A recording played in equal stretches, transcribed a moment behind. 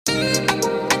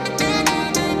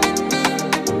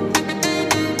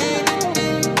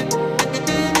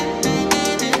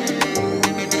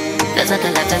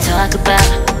talk about.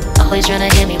 Always trying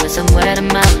to hit me with some word of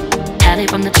mouth. Hide it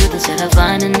from the truth instead of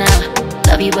finding out.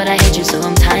 Love you but I hate you so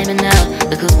I'm timing out.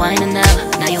 Look who's whining now,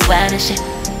 now you're wild and shit.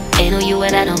 Ain't no you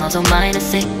at I don't also mind a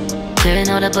sick. Clearing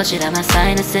all the bullshit out my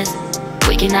sinuses.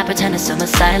 We cannot pretend it's some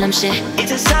asylum shit. And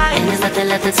there's nothing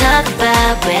left to talk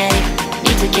about, babe.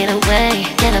 Need to get away,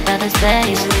 get up out of this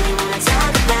place.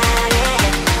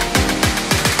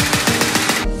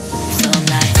 So I'm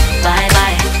like, bye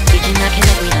bye. We cannot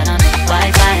connect, we not on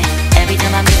Wi-Fi. Every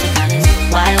time I miss a call is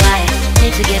why?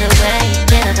 Need to get away,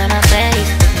 get up out my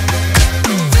face.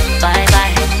 Bye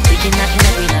bye. We cannot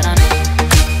connect, we not on.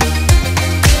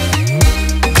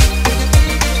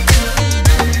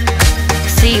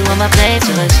 See you on my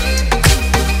playlist.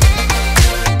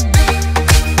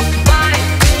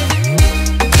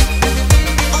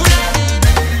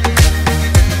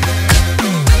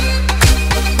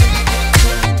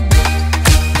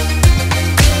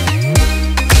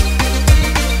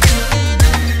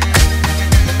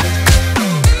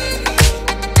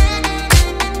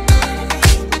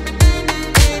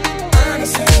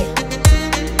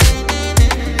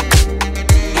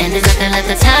 And there's nothing left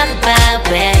to talk about,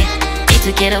 babe. Need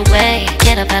to get away,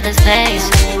 get up out this place.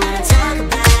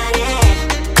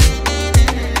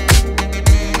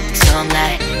 So I'm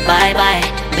like, bye bye.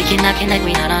 We cannot connect,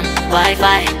 we not on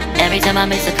Wi-Fi. Every time I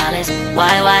miss a call is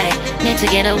why? Need to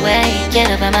get away, get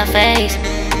up out my face.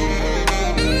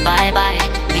 Bye bye.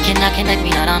 We cannot connect, we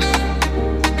not on.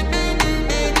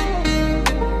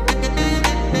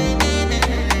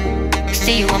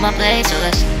 See you on my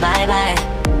playlist. Bye bye.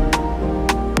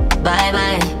 Bye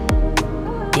bye.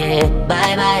 Yeah,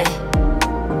 bye bye.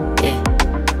 Yeah.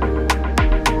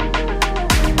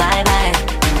 Bye bye.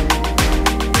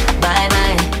 Bye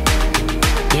bye.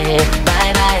 Yeah,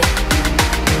 bye bye.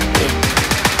 Yeah.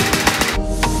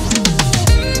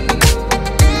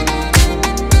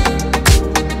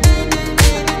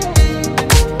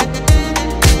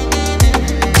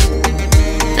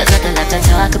 There's nothing left to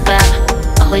talk about.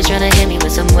 Always trying to hit me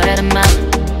with some word of mouth.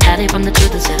 Hide it from the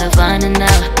truth instead of finding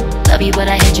out. Love you but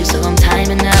I hate you so I'm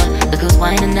timing out. Look who's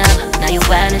whining now, now you're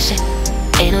wild and shit.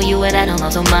 Ain't no you at I don't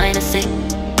also mind a sick.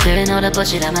 Clearing all the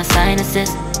bullshit out my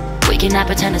sinuses. We cannot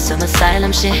pretend it's some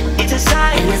asylum shit. And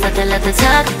there's nothing left to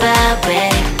talk about,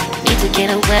 babe. Need to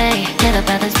get away, get up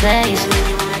out this place.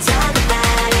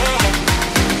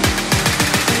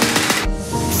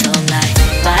 So I'm like,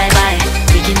 bye bye.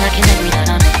 We cannot connect, we not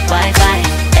on Wi-Fi.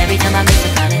 Every time I miss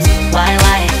a call is why?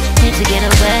 Need to get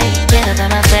away, get up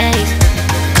out my face.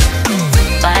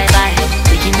 Bye bye,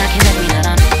 we cannot connect, we not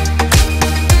on.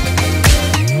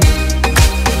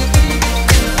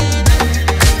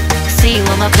 See you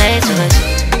on my playlist.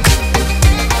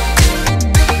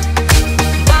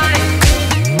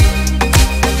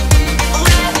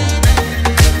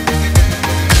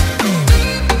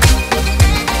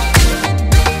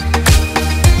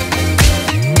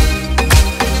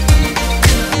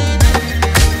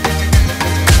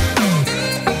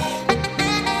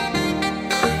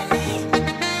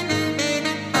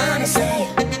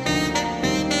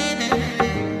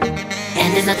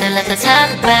 And there's nothing left to talk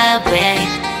about, babe.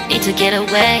 Need to get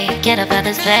away, get up out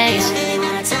this place.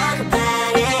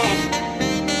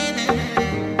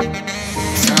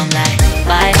 So I'm like,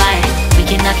 bye bye. We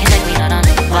cannot connect, we not on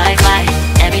Wi-Fi.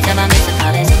 Every time I miss a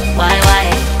call is why?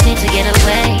 Need to get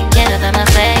away, get up out my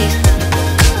face.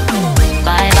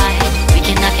 Bye bye. We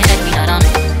cannot connect, we not on.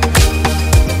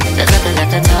 There's nothing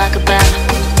left to talk about.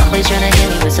 Always trying to hit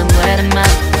me with some word of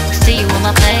mouth. See you on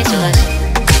my playlist.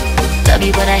 Love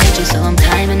you but I hate you so I'm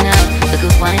timing out. Look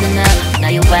who's whining now, now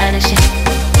you're wild and shit.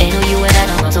 Ain't no you at I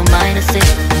don't also mind a sick.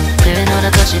 Clearing all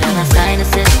the bullshit out my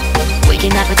sinuses. We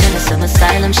cannot pretend it's some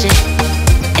asylum shit.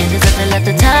 And there's nothing left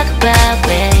to talk about,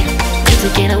 babe. Need to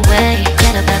get away,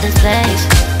 get up out this place.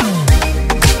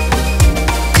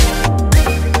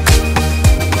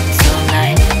 So I'm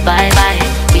like, bye bye.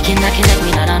 We cannot connect,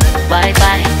 we not on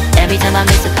Wi-Fi. Every time I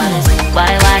miss a call is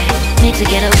why? Need to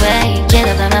get away, get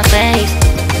up out my face.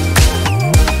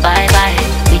 Bye bye,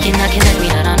 we cannot connect, we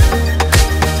not on.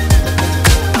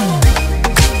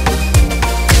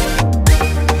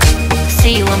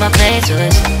 See you on my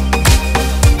playlist.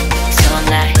 So I'm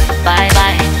like, bye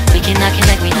bye. We cannot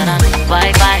connect, we not on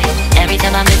Wi-Fi. Every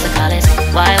time I miss a call is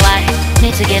why?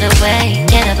 Need to get away,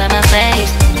 get up out my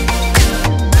face.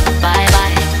 Bye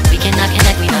bye, we cannot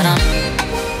connect, we not on.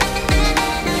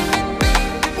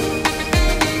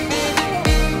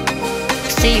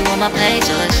 See you on my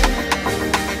playlist.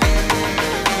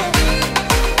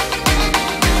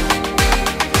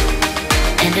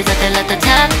 And there's nothing left to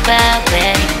talk about,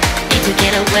 babe. Need to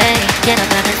get away, get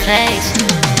up out of this place.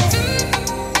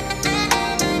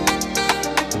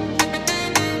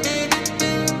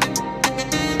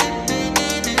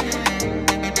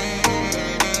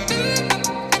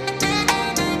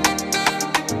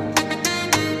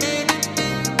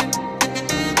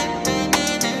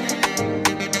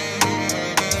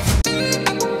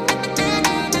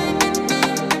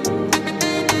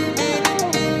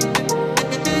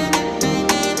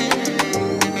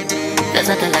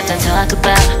 There's nothing left to talk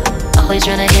about. Always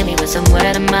trying to hit me with some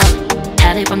word of mouth.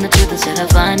 Hiding from the truth instead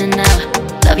of finding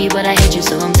out. Love you but I hate you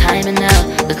so I'm timing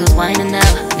out. Look who's whining now,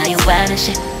 now you wild and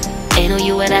shit. Ain't no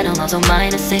you at I don't also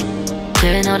mind is sick.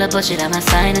 Clearing all the bullshit out my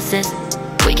sinuses.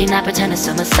 We cannot pretend it's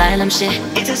some asylum shit.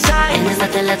 And there's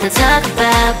nothing left to talk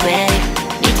about, babe.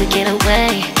 Need to get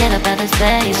away, get up out this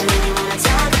place.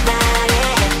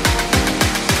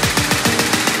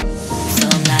 So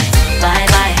I'm like, bye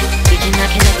bye. We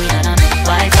cannot connect, we not on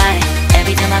Wi-Fi.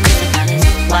 Every time I miss a call it's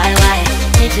why?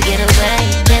 Need to get away,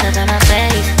 get up out my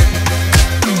face.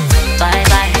 Bye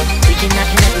bye. We cannot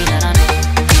connect, we not on.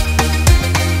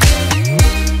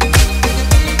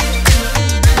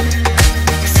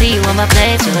 See you on my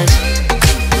playlist.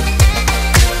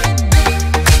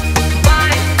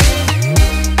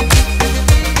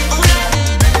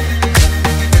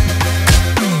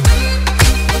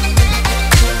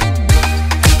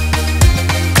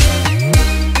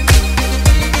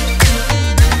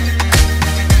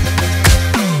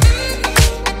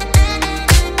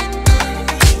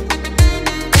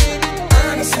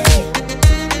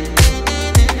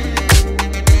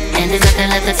 And there's nothing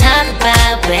left to talk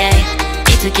about, babe.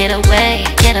 To get away,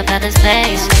 get up out this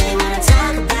place.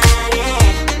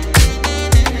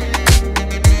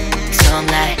 So I'm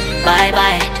like, bye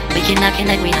bye. We cannot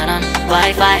connect, we not on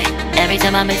Wi-Fi. Every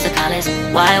time I miss a call it's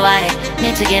why?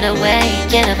 Need to get away,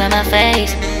 get up out my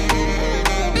face.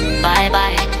 Bye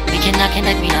bye. We cannot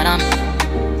connect, we not on.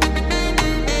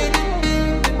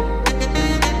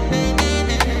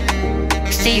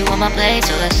 See you on my place,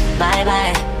 so let's bye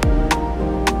bye.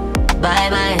 Bye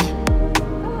bye.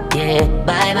 Yeah,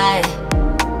 bye bye.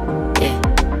 Yeah.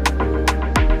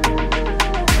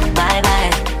 Bye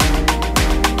bye.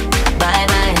 Bye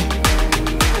bye.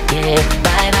 Yeah,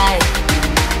 bye bye.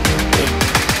 Yeah.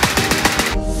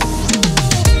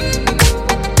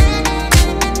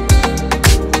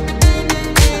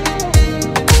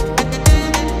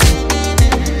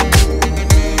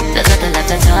 There's nothing left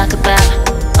to talk about.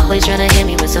 Always trying to hit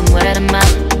me with some word of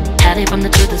mouth. Hiding from the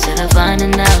truth instead of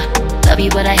finding out. Love you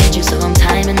but I hate you so I'm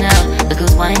timing out. Look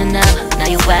who's whining now, now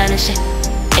you wild and shit.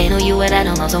 Ain't no you at I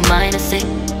don't also mind is sick.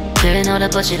 Clearing all the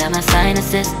bullshit out my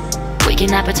sinuses. We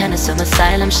cannot pretend it's some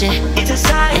asylum shit. And there's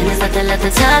nothing left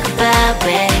to talk about,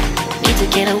 babe. Need to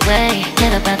get away,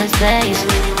 get up out this place.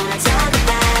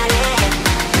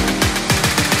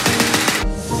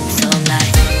 So I'm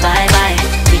like, bye bye.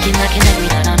 We cannot connect,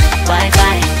 we not on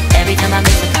Wi-Fi. Every time I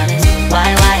miss a call it's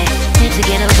why? Need to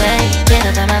get away, get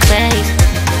up out my face.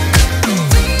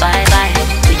 Bye bye,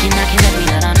 we cannot connect, we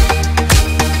not on.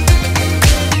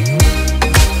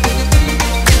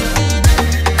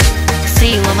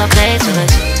 See you on my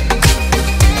playlist.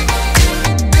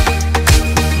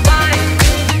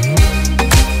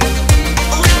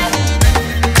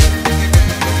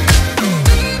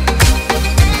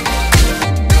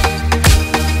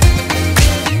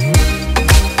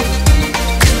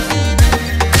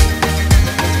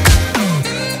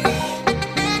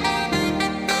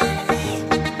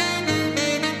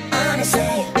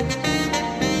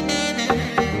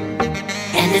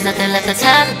 There's nothing left to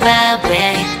talk about,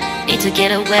 babe. Need to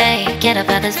get away, get up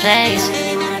out this place.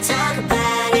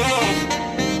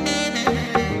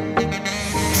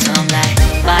 So I'm like,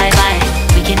 bye bye.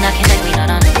 We cannot connect, we not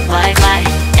on Wi-Fi.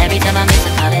 Every time I miss a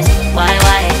call it's why?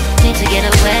 Need to get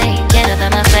away, get up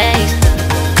out my face.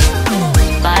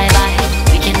 Bye bye.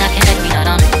 We cannot connect, we not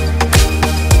on.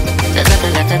 There's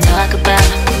nothing left to talk about.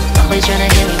 Always trying to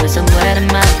hit me with some word of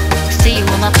mouth. See you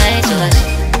on my playlist.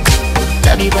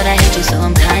 Love you but I hate you so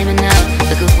I'm timing out.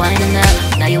 Look who's whining now,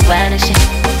 now you wild and shit.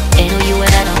 Ain't no you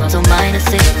at I don't also mind is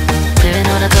sick. Clearing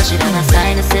all the bullshit out my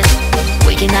sinuses.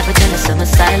 We cannot pretend it's some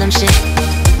asylum shit.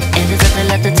 And there's nothing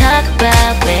left to talk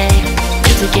about, babe.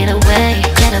 Need to get away,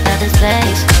 get up out this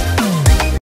place.